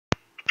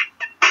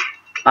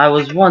I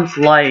was once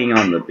lying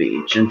on the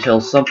beach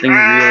until something really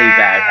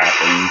bad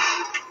happened.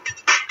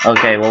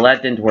 Okay, well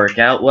that didn't work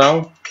out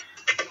well.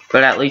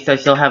 But at least I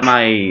still have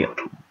my...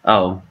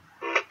 Oh.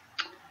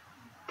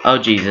 Oh,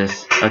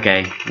 Jesus.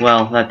 Okay,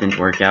 well, that didn't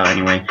work out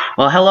anyway.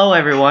 Well, hello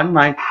everyone.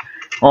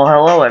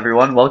 Hello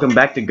everyone. Welcome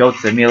back to Goat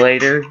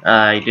Simulator.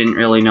 I didn't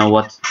really know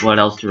what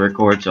else to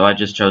record, so I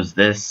just chose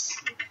this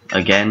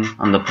again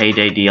on the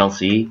Payday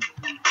DLC.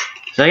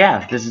 So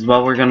yeah, this is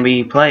what we're gonna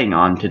be playing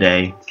on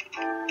today,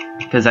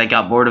 because I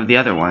got bored of the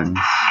other ones.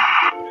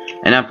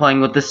 And I'm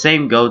playing with the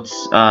same goats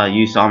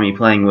you saw me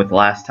playing with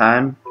last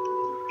time,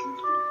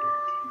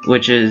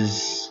 which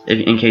is,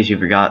 in case you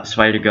forgot,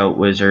 Spider Goat,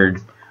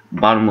 Wizard,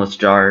 Bottomless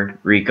Jar,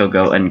 Rico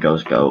Goat, and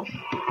Ghost Goat.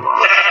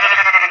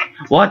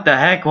 What the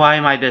heck? Why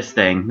am I this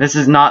thing? This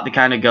is not the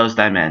kind of ghost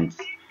I meant.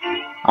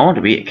 I want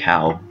to be a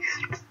cow.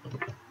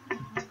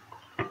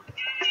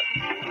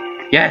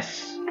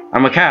 Yes!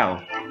 I'm a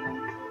cow!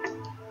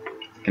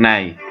 Can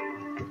I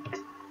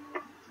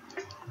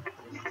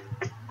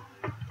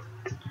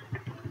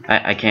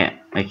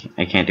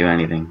can't do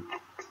anything.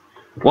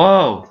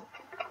 Whoa!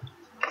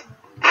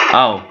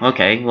 Oh,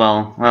 okay,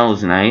 well, that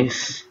was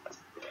nice.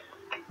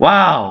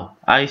 Wow!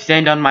 I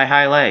stand on my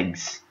high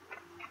legs.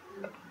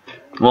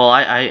 Well,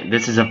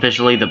 this is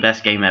officially the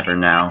best game ever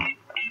now.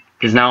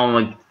 Cause now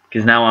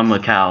I'm a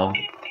cow.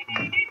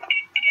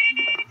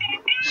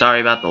 Sorry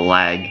about the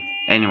lag.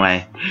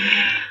 Anyway,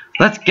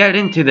 let's get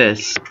into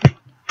this.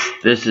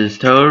 This is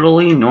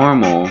totally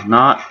normal,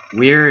 not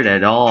weird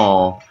at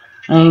all.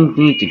 I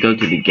need to go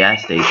to the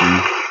gas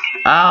station.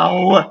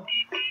 Ow!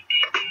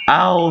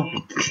 Ow!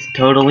 It's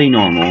totally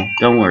normal.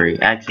 Don't worry,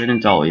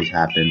 accidents always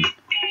happen.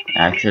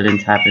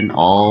 Accidents happen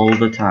all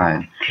the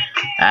time.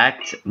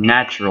 Act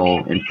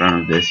natural in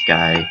front of this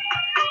guy.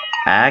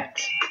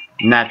 Act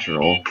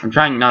natural. I'm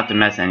trying not to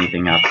mess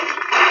anything up.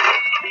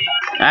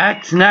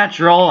 Act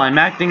natural. I'm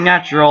acting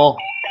natural.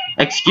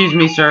 Excuse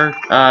me, sir.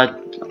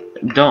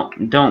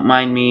 Don't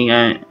mind me.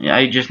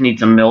 I just need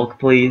some milk,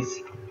 please.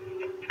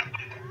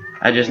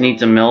 I just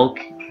need some milk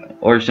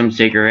or some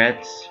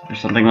cigarettes or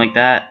something like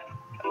that.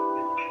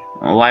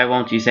 Why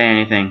won't you say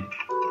anything?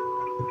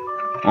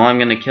 Well, I'm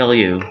gonna kill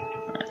you.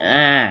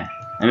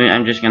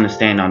 I'm just gonna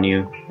stand on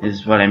you,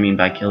 is what I mean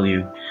by kill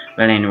you.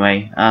 But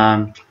anyway,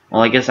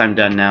 well, I guess I'm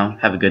done now.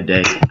 Have a good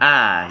day.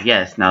 Ah,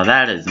 yes, now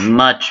that is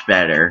much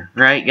better.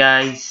 Right,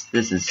 guys?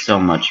 This is so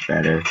much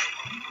better.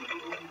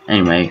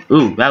 Anyway,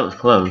 ooh, that was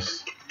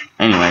close.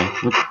 Anyway,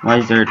 why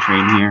is there a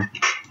train here?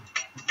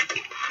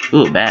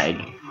 Ooh, a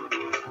bag.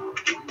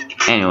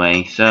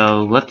 Anyway,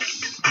 so what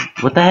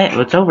the heck?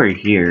 What's over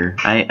here?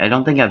 I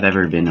don't think I've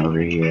ever been over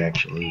here,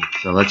 actually.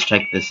 So let's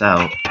check this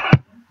out.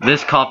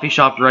 This coffee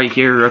shop right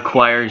here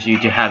requires you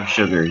to have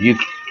sugar.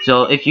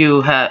 So if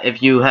you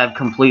have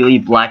completely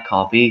black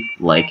coffee,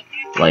 like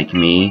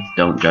me,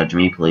 don't judge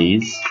me,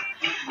 please.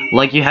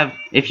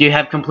 If you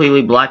have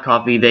completely black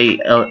coffee, they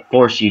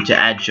force you to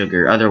add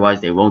sugar.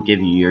 Otherwise, they won't give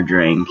you your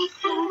drink.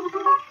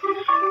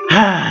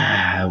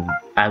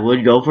 I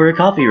would go for a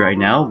coffee right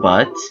now,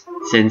 but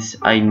since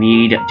I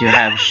need to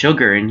have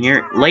sugar in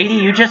here, lady,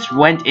 you just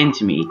went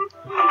into me.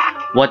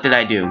 What did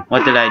I do?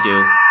 What did I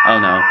do? Oh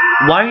no.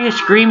 Why are you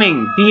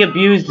screaming? He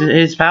abused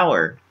his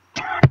power.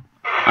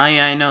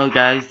 I know,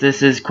 guys,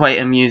 this is quite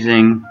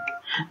amusing.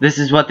 This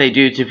is what they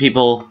do to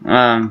people,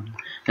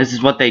 this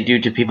is what they do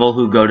to people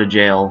who go to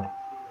jail.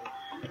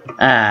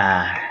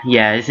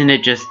 Yeah, isn't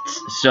it just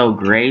so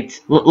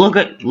great? Look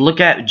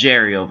at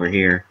Jerry over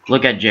here.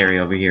 Look at Jerry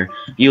over here.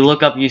 You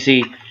look up, you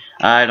see,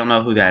 I don't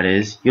know who that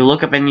is. You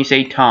look up and you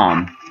say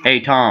Tom.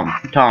 Hey, Tom,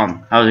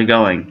 how's it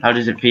going? How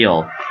does it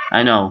feel?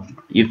 I know,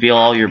 you feel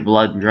all your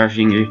blood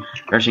rushing to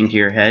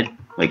your head.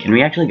 Wait, can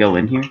we actually go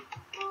in here?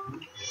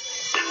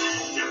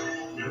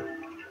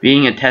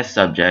 Being a test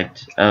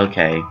subject.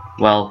 Okay,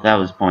 well, that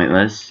was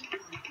pointless.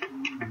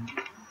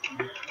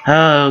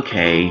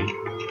 Okay.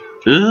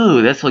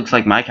 Ooh, this looks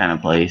like my kind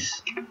of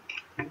place.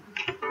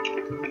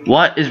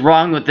 What is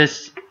wrong with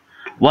this?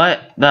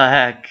 What the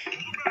heck?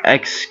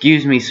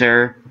 Excuse me,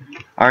 sir.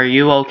 Are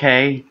you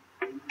okay?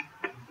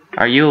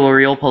 Are you a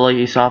real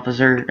police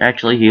officer?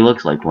 Actually, he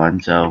looks like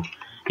one, so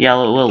yeah,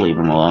 we'll leave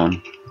him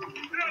alone.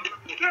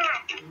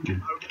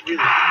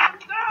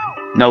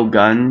 No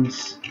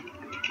guns?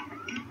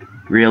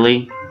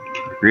 Really?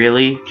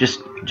 Really?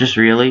 Just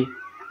really? Wake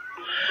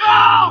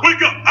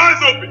up!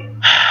 Eyes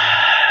open!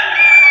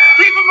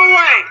 Keep him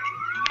away!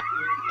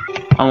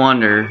 I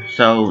wonder,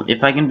 so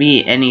if I can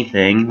be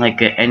anything,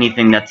 like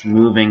anything that's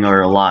moving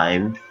or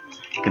alive,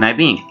 can I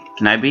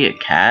be a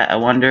cat, I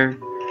wonder?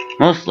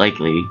 Most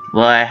likely.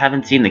 Well, I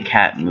haven't seen the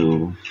cat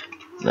move,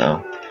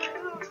 though.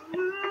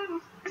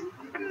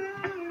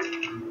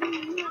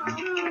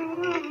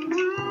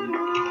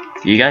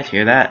 Do you guys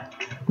hear that?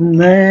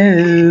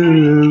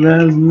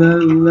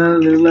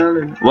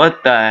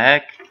 What the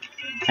heck?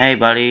 Hey,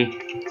 buddy.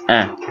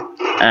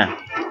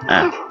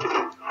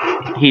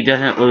 He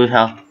doesn't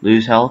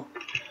lose health.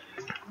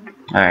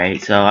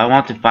 Alright, so I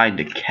want to find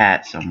a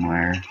cat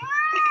somewhere.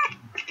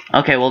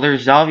 Okay, well,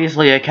 there's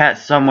obviously a cat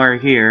somewhere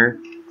here.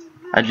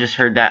 I just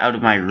heard that out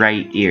of my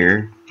right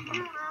ear.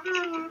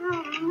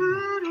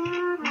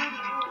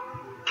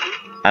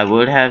 I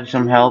would have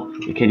some help.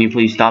 Can you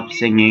please stop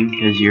singing?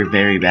 Because you're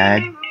very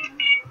bad.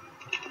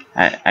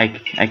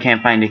 I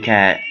can't find a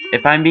cat.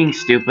 If I'm being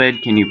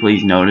stupid, can you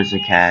please notice a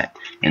cat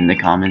in the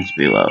comments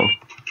below?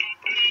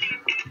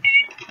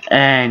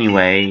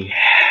 Anyway,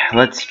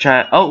 let's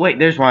try. Oh, wait,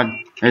 there's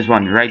one. There's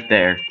one right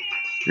there.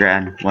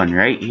 One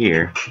right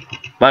here.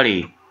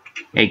 Buddy.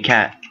 Hey,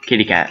 cat.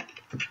 Kitty cat.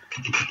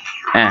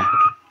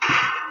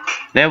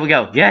 There we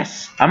go.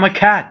 Yes, I'm a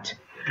cat.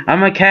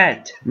 I'm a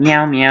cat.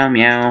 Meow, meow,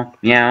 meow,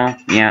 meow,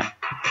 meow.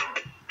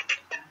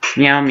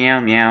 Meow, meow,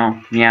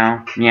 meow,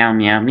 meow, meow,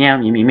 meow, meow,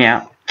 meow,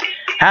 meow.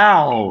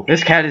 How?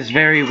 This cat is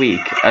very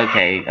weak.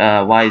 Okay,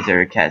 why is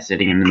there a cat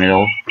sitting in the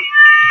middle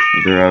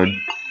of the road?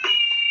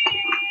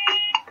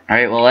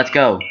 Alright, well, let's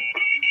go.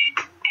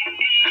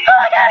 Oh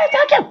my god, I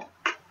told you!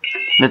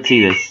 Let's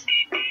see this.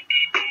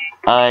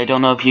 I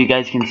don't know if you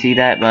guys can see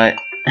that, but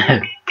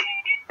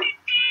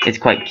it's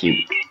quite cute.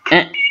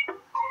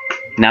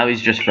 Now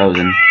he's just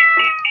frozen.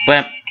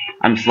 But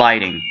I'm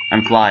sliding.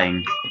 I'm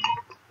flying.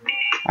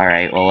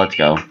 Alright, well, let's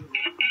go.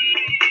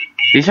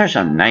 These are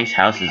some nice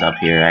houses up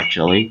here,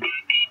 actually.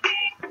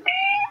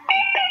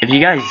 If you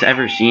guys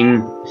ever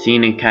seen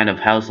a kind of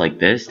house like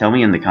this, tell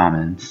me in the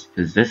comments,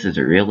 because these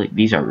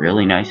are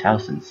really nice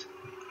houses.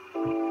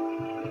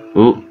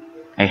 Ooh,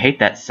 I hate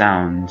that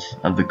sound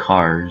of the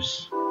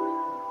cars.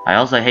 I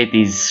also hate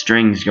these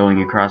strings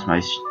going across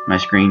my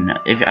screen.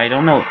 If I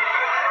don't know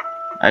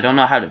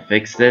how to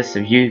fix this.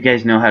 If you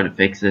guys know how to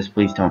fix this,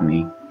 please tell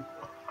me.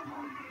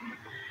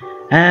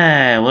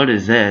 What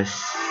is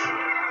this?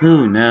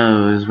 Who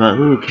knows, but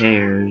who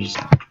cares?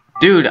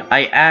 Dude,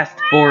 I asked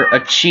for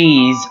a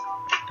cheeseburger.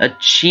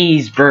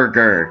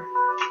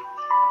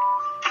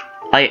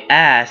 I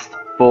asked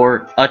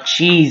for a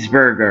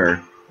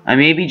cheeseburger. I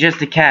may be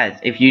just a cat.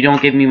 If you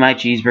don't give me my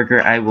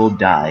cheeseburger, I will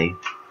die.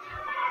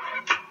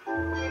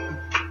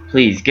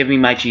 Please, give me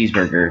my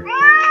cheeseburger.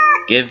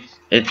 Give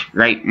it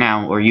right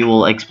now, or you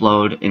will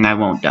explode, and I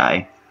won't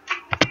die.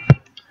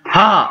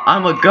 Ha!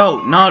 I'm a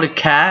goat, not a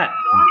cat.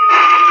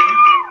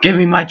 Give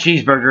me my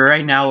cheeseburger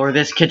right now, or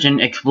this kitchen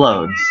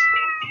explodes.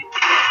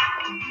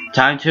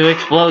 Time to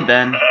explode,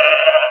 then.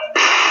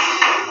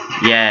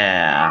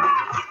 Yeah.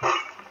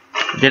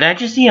 Did I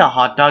just see a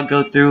hot dog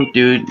go through?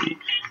 Dude,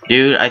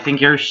 I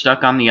think you're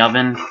stuck on the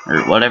oven,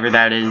 or whatever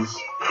that is.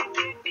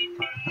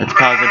 Let's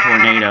cause a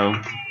tornado.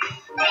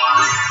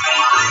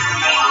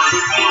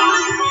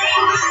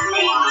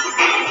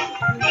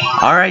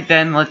 Alright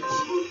then,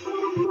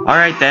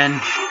 Alright then.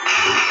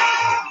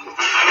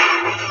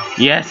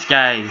 Yes,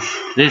 guys.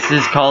 This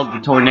is called the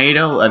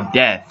Tornado of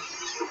Death.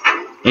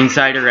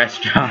 Inside a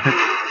restaurant.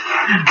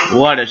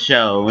 What a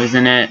show,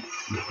 isn't it?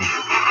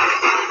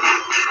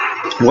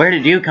 Where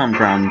did you come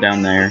from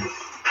down there?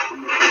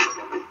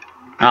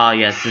 Oh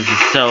yes, this is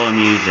so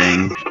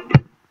amusing.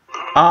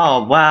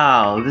 Oh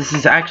wow, this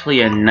is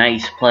actually a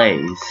nice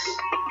place.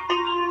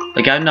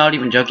 Like, I'm not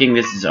even joking,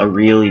 this is a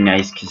really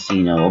nice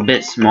casino. A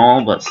bit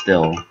small, but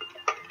still.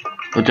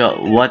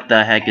 What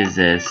the heck is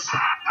this?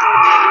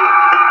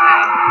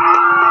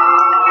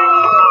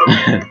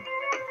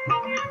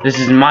 This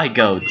is my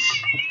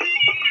goats.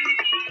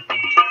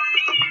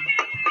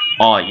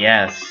 Oh,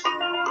 yes.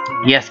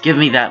 Yes, give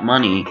me that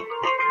money.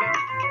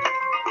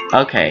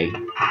 Okay.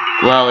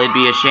 Well, it'd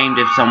be a shame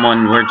if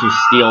someone were to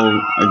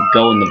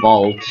go in the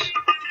vault.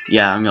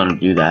 Yeah, I'm gonna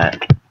do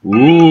that.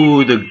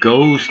 Ooh, the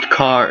ghost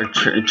car,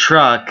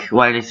 truck.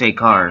 Why did I say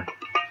car?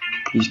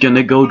 He's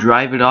gonna go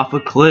drive it off a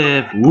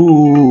cliff.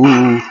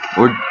 Ooh,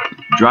 or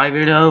drive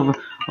it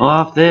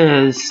off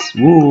this.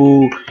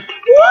 Ooh,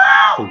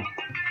 wow!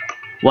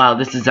 Wow,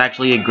 this is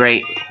actually a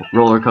great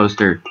roller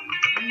coaster.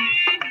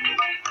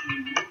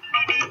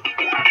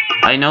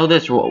 I know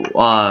this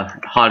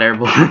hot air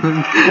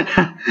balloon.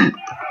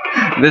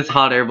 This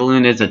hot air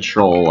balloon is a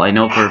troll. I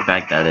know for a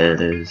fact that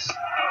it is.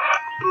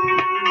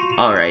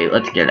 Alright,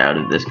 let's get out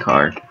of this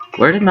car.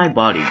 Where did my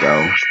body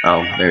go?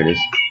 Oh, there it is.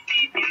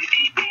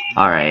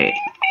 Alright.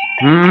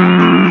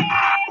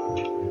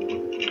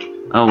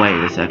 Oh,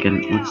 wait a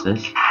second. What's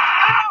this?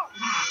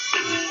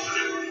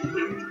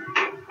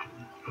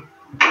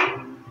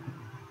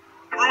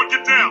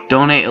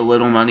 Donate a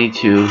little money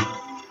to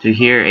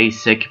hear a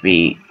sick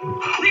beat.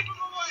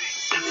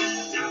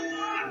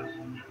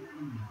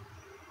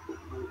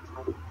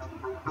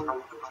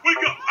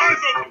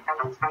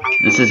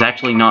 This is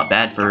actually not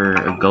bad for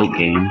a goat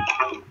game.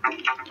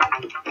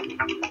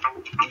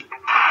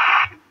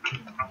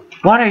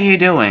 What are you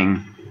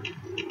doing?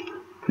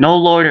 No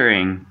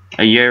loitering.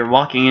 You're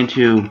walking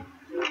into...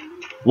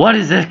 What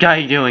is this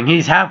guy doing?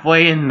 He's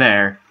halfway in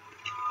there.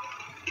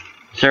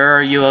 Sir,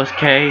 are you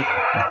okay?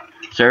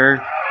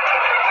 Sir?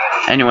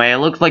 Anyway, it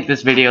looks like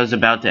this video is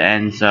about to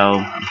end,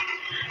 so...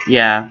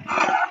 Yeah.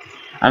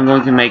 I'm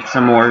going to make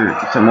some more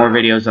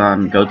videos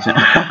on goats.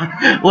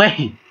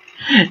 Wait!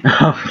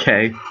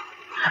 Okay.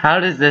 How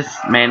does this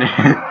man...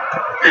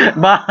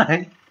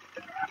 Bye!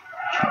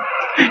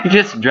 He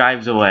just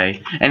drives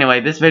away.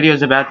 Anyway, this video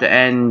is about to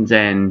end,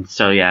 and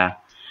so yeah.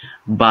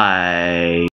 Bye.